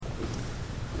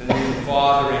the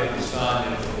Father, and of the Son,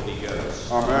 and of the Holy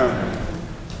Ghost. Amen.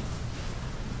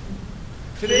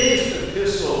 Today's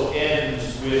epistle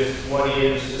ends with what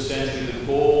is essentially the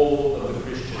goal of the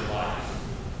Christian life.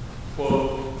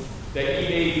 Quote, that ye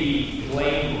may be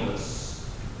blameless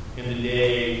in the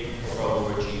day of our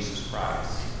Lord Jesus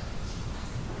Christ.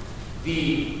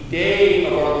 The day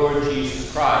of our Lord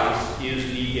Jesus Christ is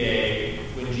the day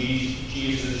when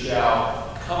Jesus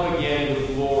shall come again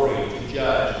with glory to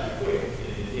judge the quick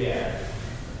and the dead.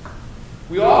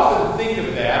 We often think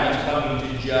of that, he's coming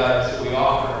to judge, so we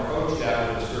often approach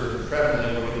that with a certain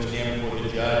trembling. We're going to stand before the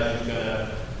judge who's going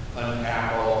to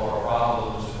unpack all of our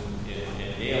problems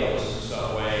and nail us in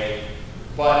some way.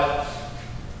 But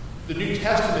the New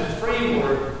Testament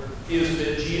framework is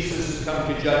that Jesus has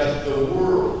come to judge the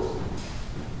world.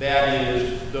 That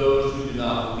is, those who do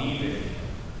not believe in him.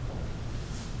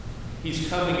 He's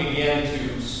coming again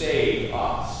to save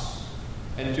us.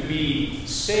 And to be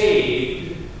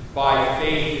saved by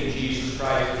faith in Jesus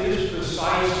Christ is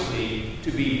precisely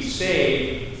to be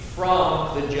saved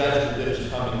from the judgment that is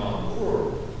coming on the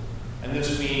world. And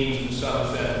this means, in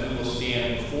some sense, we will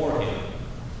stand before him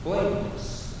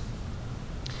blameless.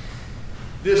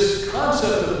 This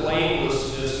concept of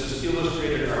blamelessness is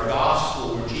illustrated in our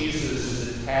gospel, where Jesus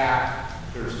is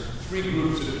attacked. There's three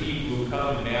groups of people who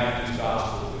come to Matthew's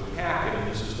gospel to attack him,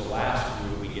 and this is the last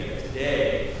group we get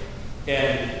today.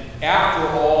 And after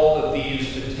all of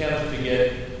these attempts to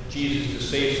get Jesus to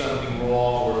say something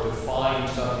wrong or to find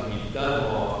something he's done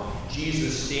wrong,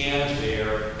 Jesus stands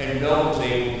there and no one's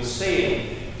able to say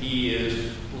it. He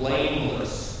is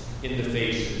blameless in the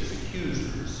face of his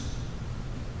accusers.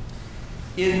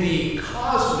 In the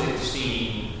cosmic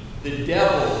scene, the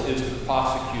devil is the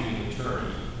prosecuting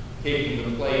attorney,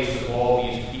 taking the place of all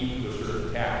these people who are sort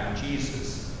of attacking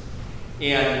Jesus.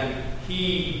 And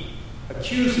he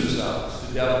accuses us.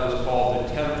 The devil is called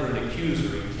the tempter and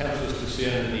accuser. He tempts us to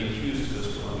sin and he accuses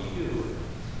us when we do it.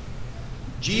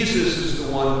 Jesus is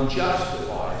the one who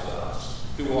justifies us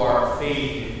through our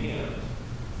faith in him.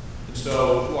 And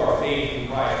so, through our faith in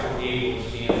Christ, we're able to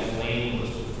stand blameless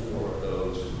before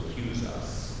those who accuse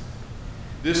us.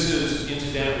 This is,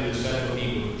 incidentally, the central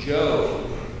theme of Job,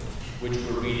 which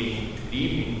we're reading in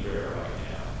evening prayer right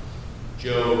now.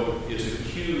 Job is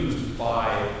accused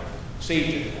by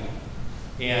Satan,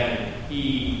 and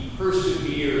he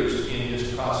perseveres in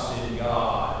his trust in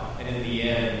God, and in the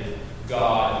end,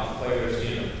 God declares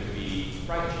him to be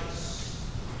righteous.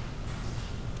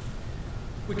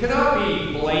 We cannot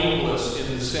be blameless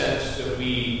in the sense that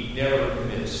we never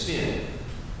commit sin.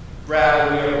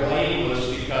 Rather, we are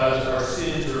blameless because our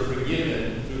sins are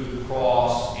forgiven through the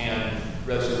cross and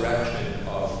resurrection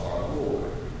of our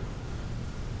Lord.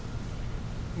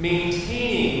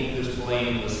 Maintaining this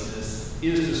blamelessness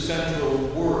is the central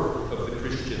work of the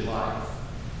Christian life,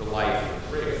 the life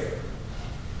of prayer.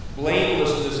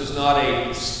 Blamelessness is not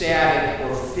a static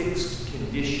or fixed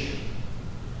condition.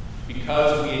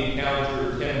 Because we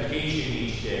encounter temptation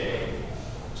each day,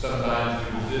 sometimes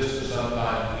we resist and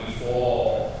sometimes we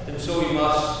fall. And so we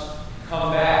must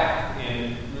come back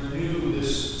and renew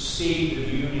this state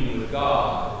of union with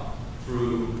God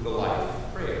through the life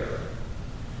of prayer.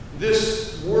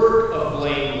 This work of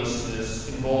blamelessness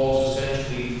involves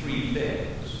essentially three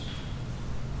things.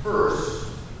 First,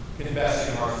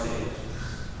 confessing our sins.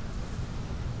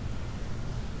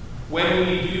 When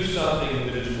we do something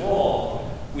that is wrong,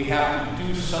 we have to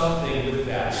do something with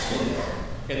that sin.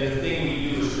 And the thing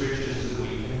we do as Christians is that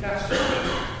we confess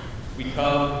it. We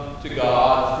come to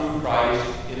God through Christ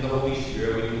in the Holy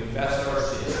Spirit. We confess our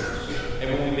sins.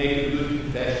 And when we make a good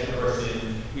confession of our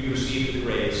sin, we receive the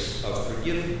grace of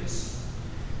forgiveness.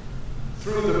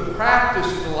 Through the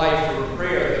practice of the life of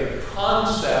prayer, the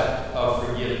concept of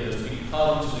forgiveness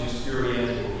becomes an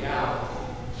experiential reality.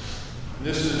 And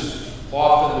this is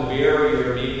often the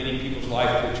barrier in many people's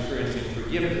life to experiencing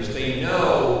forgiveness. They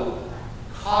know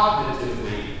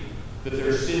cognitively that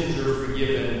their sins are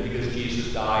forgiven because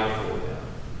Jesus died for them.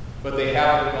 But they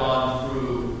haven't gone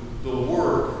through the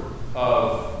work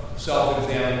of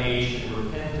self-examination and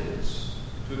repentance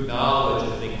to acknowledge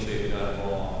the things they've done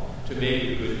wrong, to make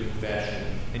a good confession,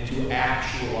 and to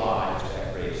actualize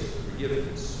that grace of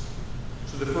forgiveness.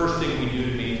 So the first thing we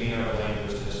do to maintain our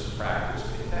blamelessness is practice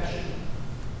confession.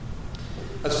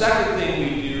 A second thing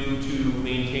we do to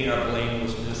maintain our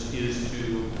blamelessness is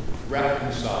to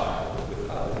reconcile with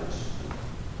others.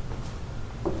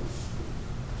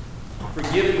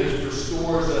 Forgiveness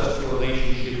restores us to a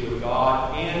relationship with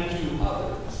God and to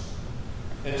others.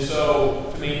 And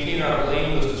so, to maintain our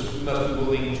blamelessness, we must be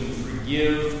willing to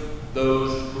forgive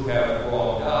those who have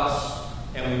wronged us,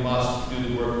 and we must do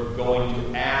the work of going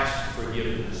to ask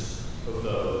forgiveness of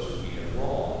those who we have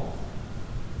wronged,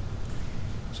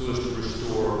 so as to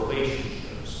restore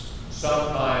relationships.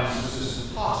 Sometimes this is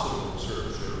impossible in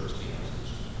certain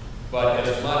circumstances, but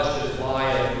as much as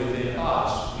lieth within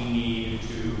us, we need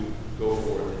to go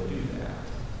forth and do that.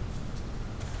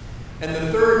 And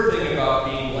the third thing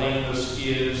about being blameless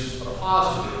is a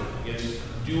positive. It's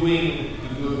doing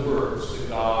the good works that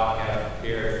God has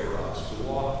prepared for us to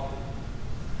walk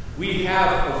in. We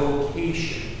have a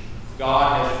vocation.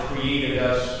 God has created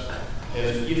us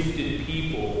as gifted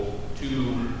people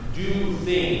to do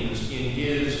things in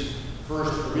His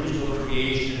first original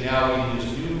creation, and now in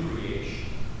His new creation.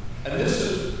 And this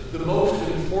is the most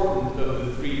important of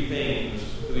the three things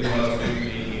that we must do to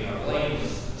maintain our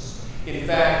blamelessness. In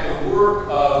fact, the work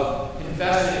of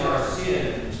confessing our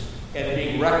sins and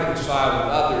being reconciled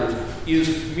with others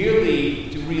is merely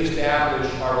to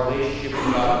reestablish our relationship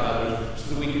with God and others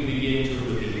so that we can begin to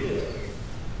really live.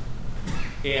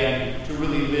 And to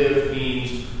really live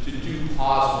means to do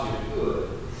positive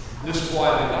good. This is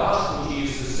why the gospel,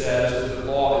 Jesus says, that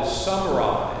the law is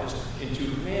summarized in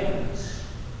 2 commandments: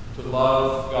 to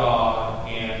love God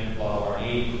and love our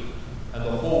neighbor. And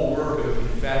the whole work of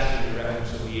confession and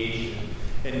reconciliation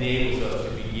enables us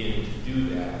to begin to do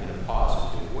that in a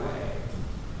positive way.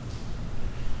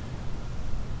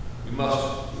 We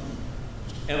must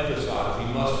emphasize,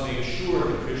 we must make sure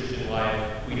in the Christian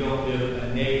life we don't live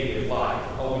a negative life,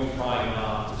 always trying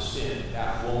not to sin.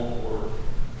 That won't work.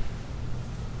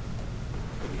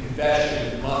 The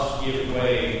confession must give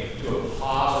way to a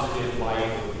positive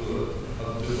life of good,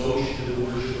 of devotion to the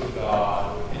worship of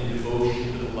God and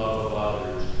devotion to the love of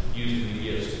others, using the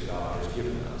gifts that God has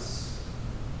given us.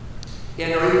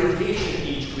 And our invitation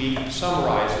each week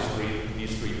summarizes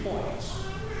these 3 points.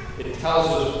 It tells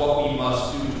us what we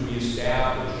must do to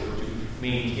reestablish or to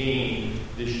maintain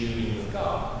this union with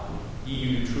God.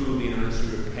 Ye who truly and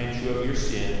earnestly repent you of your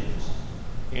sins,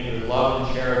 and in love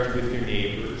and charity with your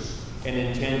neighbors, and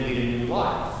intend to lead a new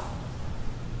life,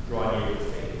 drawing near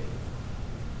with faith.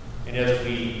 And as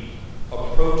we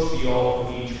approach the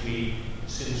altar each week,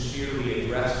 sincerely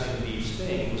addressing these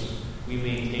things, we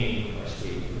maintain our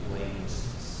state of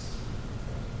blamelessness.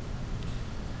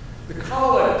 The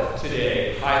collect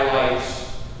today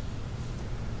highlights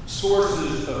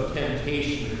sources of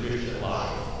temptation in the Christian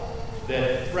life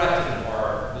that threaten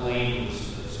our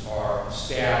blamelessness, our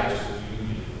status of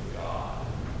union with God.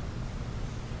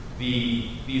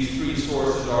 These 3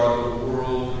 sources are the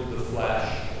world, the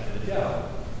flesh, and the devil.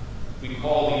 We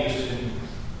call these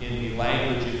in the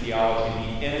language of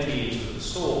theology the entities of the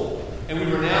soul. And we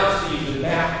renounce these in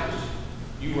baptism.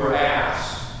 You were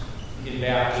asked in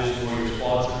baptism, or your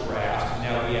sponsors were asked, and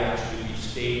now we actually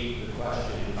restate the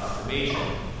question in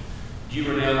confirmation. Do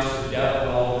you renounce the devil and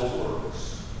all his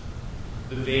works?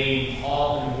 The vain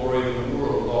pomp and glory of the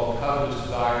world, all covetous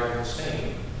desires of the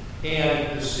same,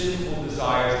 and the sinful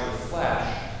desires of the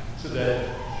flesh, so that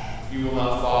you will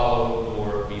not follow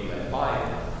nor be led by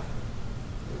them.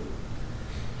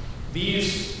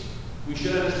 These, we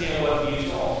should understand what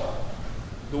these are.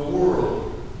 The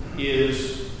world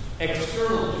is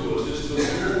external to us. It's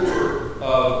the lure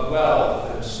of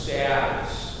wealth and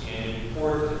status and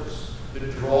importance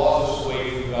that draws us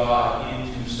away from God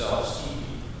into self-seeking.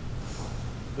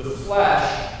 The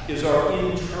flesh is our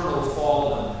internal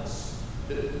fallenness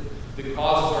that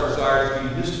causes our desires to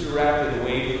be misdirected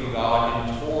away from God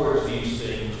and towards these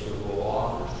things that the world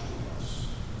offers to us.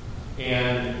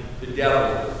 And the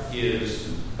devil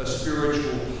is a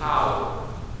spiritual power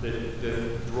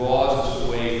that draws us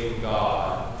away from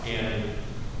God. And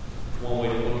one way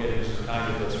to look at it is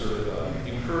kind of a sort of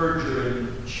encourager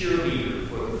and cheerleader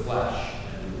for the flesh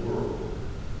and the world.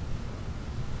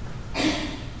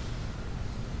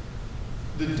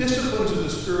 The disciplines of the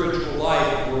spiritual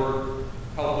life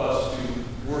help us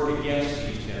to work against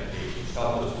these temptations,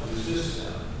 help us to resist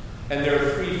them. And there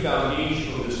are 3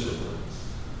 foundational disciplines.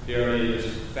 There is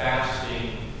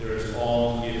fasting, there is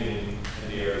almsgiving,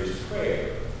 and there is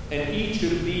prayer. And each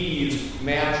of these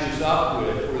matches up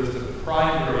with, or is the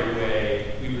primary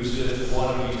way we resist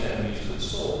one of these enemies of the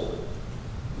soul.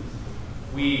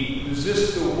 We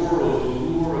resist the world, the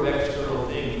lure of external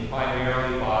things,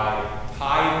 primarily by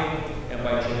tithing and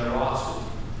by generosity.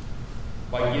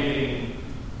 By giving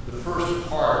the first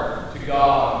part to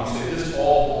God, we say, this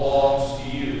all belongs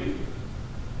to you.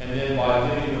 And then by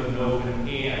living with an open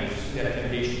hand, that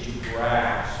temptation to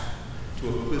grasp, to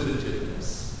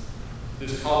acquisitiveness.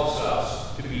 This helps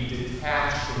us to be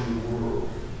detached from the world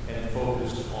and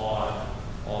focused on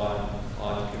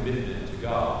commitment to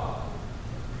God.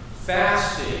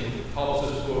 Fasting helps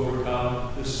us to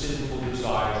overcome the sinful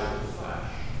desires of the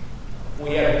flesh.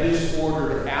 We have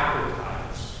disordered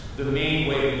appetites the main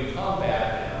way we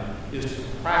combat them is to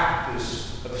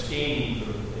practice abstaining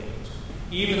from things.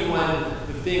 Even when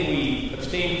the thing we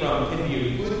abstain from can be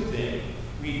a good thing,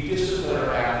 we discipline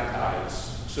our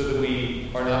appetites so that we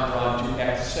are not drawn to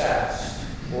excess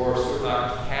or so we're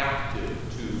not captive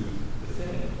to the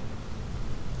thing.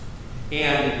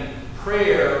 And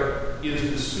prayer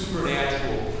is the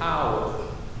supernatural power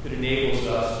that enables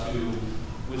us to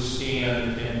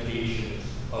withstand the temptations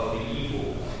of the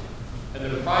evil one.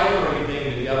 And the primary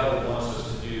thing the devil wants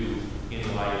us to do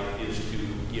in life is to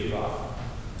give up.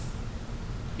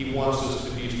 He wants us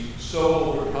to be so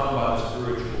overcome by the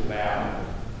spiritual battle,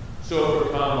 so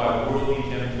overcome by worldly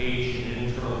temptation and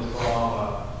internal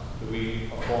trauma that we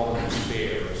fall in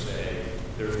despair and say,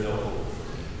 there's no hope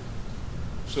for me.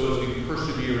 So as we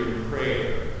persevere in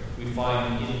prayer, we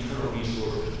find the internal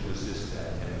resources to resist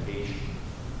that temptation.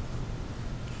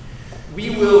 We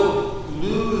will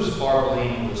lose our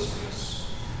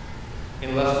blamelessness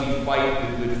unless we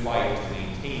fight the good fight to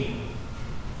maintain it.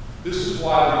 This is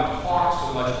why we talk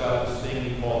so much about this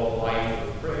thing we call the life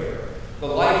of prayer. The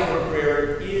life of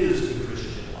prayer is the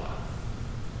Christian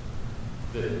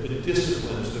life. The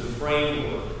disciplines, the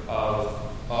framework of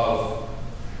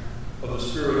the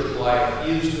spiritual life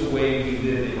is the way we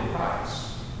live in Christ.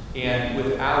 And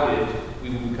without it, we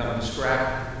will become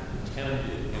distracted and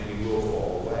tempted, and we will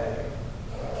fall away.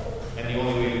 And the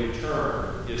only way to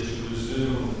return is to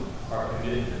resume our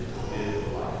commitment to live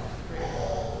the life of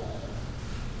prayer.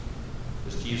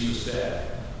 As Jesus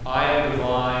said, I am the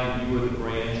vine, you are the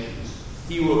branches.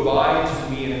 He who abides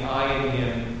in me and I in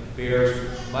him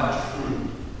bears much fruit.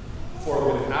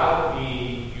 For without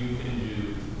me, you can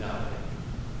do nothing.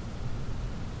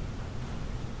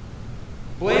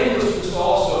 Blamelessness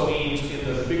also means, in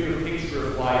the bigger picture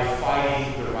of life,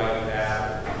 fighting the right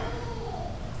battle.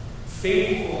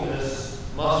 Faithfulness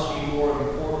must be more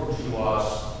important to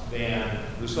us than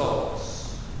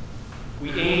results. We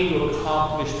aim to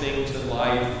accomplish things in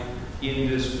life in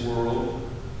this world,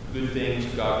 good things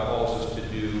God calls us to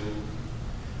do.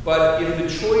 But if the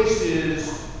choice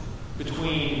is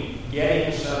between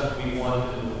getting something we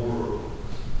want in the world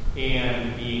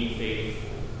and being faithful,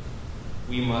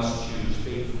 we must choose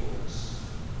faithfulness.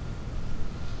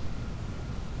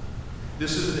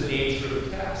 This is the nature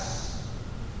of tests.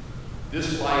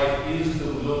 This life is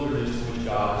the wilderness in which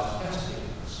God is testing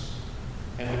us.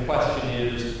 And the question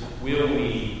is, will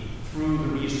we, through the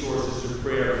resources of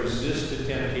prayer, resist the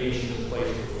temptation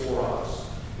placed before us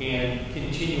and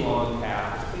continue on the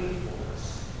path of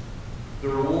faithfulness? The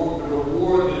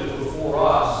reward that is before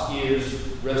us is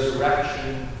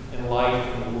resurrection and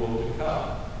life in the world to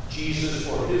come. Jesus,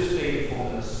 for his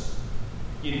faithfulness,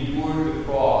 endured the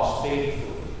cross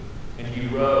faithfully, and he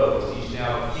rose. He's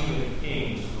now King of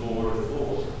Kings, Lord of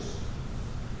Lords.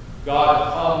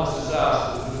 God promises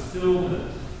us the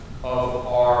fulfillment of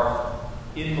our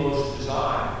inmost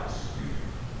desires.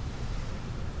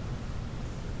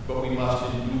 But we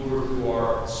must endure through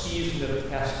our season of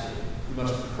testing. We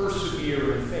must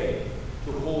persevere in faith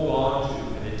to hold on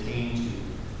to and attain to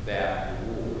that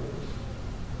reward.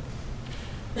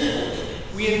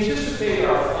 We anticipate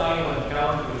our final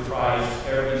encounter with Christ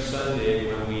every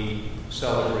Sunday when we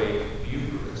celebrate the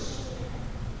Eucharist.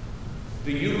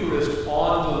 The Eucharist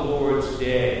on the Lord's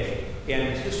Day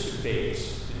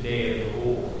anticipates the day of the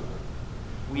Lord.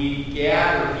 We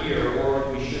gather here,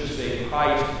 or we should say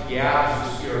Christ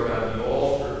gathers us here around the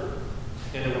altar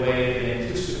in a way that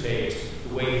anticipates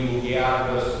the way he will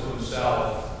gather us to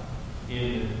himself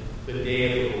in the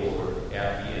day of the Lord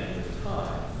at the end of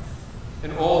time.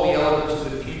 And all the elements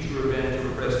of the future event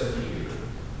are present here.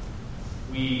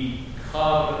 We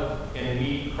come and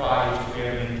meet Christ. We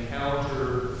have an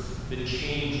encounter that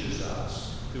changes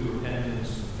us through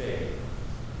repentance and faith.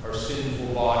 Our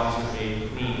sinful bodies are made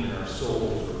clean and our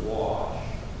souls are washed.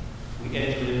 We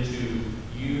enter into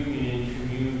union and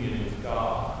communion with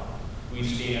God. We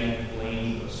stand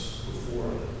blameless before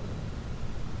him.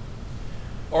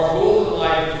 Our goal in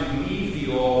life as we leave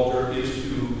the altar is to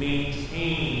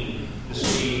maintain the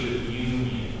state of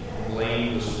union and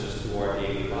blamelessness through our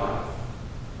daily life.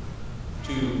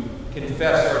 To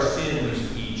confess our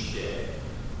sins each day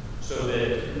so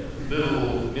that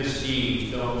little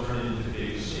misdeeds don't turn into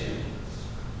big sins.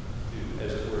 To,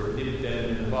 as it were, nip them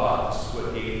in the bud. This is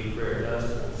what daily prayer does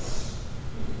for us.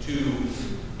 To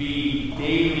be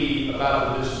daily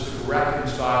about the business of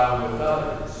reconciling with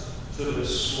others so that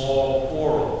small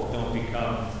quarrels don't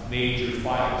become major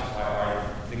fights by our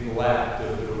neglect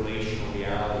of the relational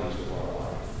realities of our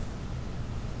life.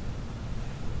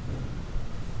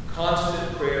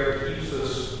 Constant prayer keeps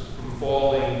us from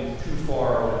falling too far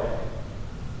away.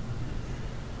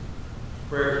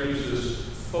 Prayer keeps us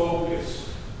focused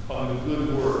on the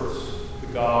good works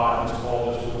that God has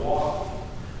called us to walk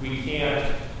in. We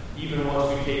can't, even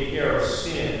once we take care of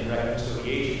sin and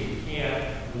reconciliation, we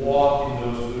can't walk in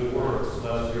those good works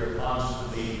unless we're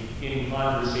constantly in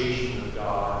conversation with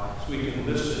God, so we can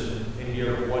listen and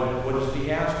hear what does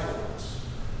He ask for us?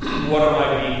 What am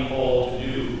I being called to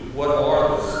do? What are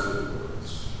those good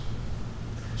works?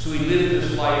 So we live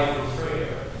this life of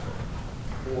prayer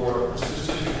for a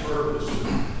specific purpose,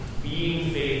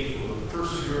 being faithful,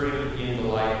 persevering in the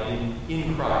life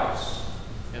in Christ.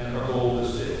 And our goal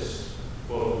is this: